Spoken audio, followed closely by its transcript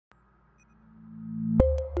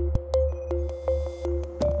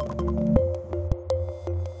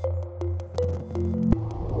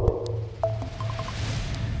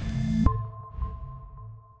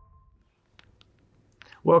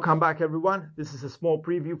Welcome back, everyone. This is a small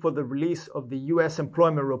preview for the release of the U.S.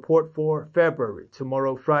 employment report for February,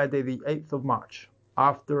 tomorrow, Friday, the 8th of March.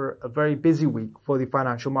 After a very busy week for the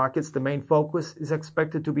financial markets, the main focus is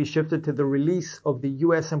expected to be shifted to the release of the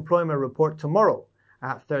U.S. employment report tomorrow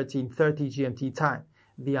at 13:30 GMT time.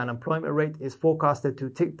 The unemployment rate is forecasted to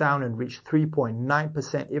tick down and reach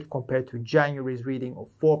 3.9% if compared to January's reading of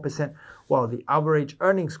 4%, while the average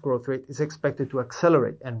earnings growth rate is expected to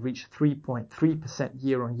accelerate and reach 3.3%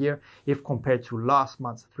 year-on-year if compared to last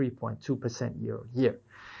month's 3.2% year-on-year.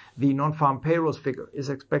 The non-farm payrolls figure is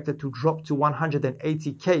expected to drop to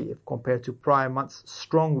 180K if compared to prior month's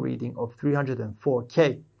strong reading of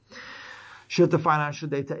 304K. Should the financial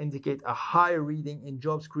data indicate a higher reading in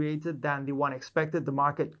jobs created than the one expected, the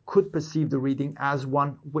market could perceive the reading as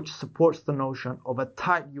one which supports the notion of a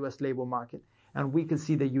tight US labor market, and we could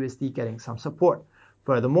see the USD getting some support.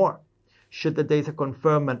 Furthermore, should the data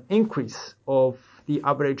confirm an increase of the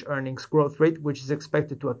average earnings growth rate, which is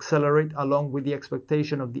expected to accelerate along with the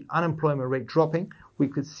expectation of the unemployment rate dropping, we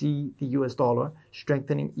could see the US dollar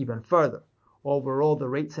strengthening even further. Overall, the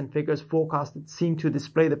rates and figures forecasted seem to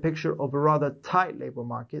display the picture of a rather tight labor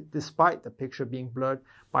market, despite the picture being blurred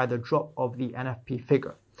by the drop of the NFP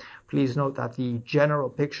figure. Please note that the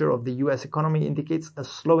general picture of the US economy indicates a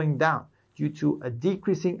slowing down due to a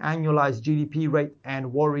decreasing annualized GDP rate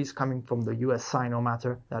and worries coming from the US Sino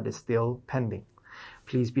matter that is still pending.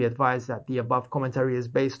 Please be advised that the above commentary is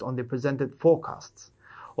based on the presented forecasts.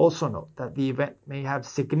 Also note that the event may have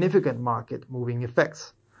significant market moving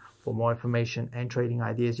effects. For more information and trading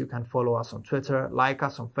ideas, you can follow us on Twitter, like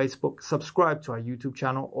us on Facebook, subscribe to our YouTube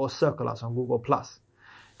channel, or circle us on Google+.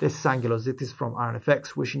 This is Angelos Zitis from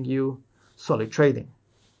IronFX, wishing you solid trading.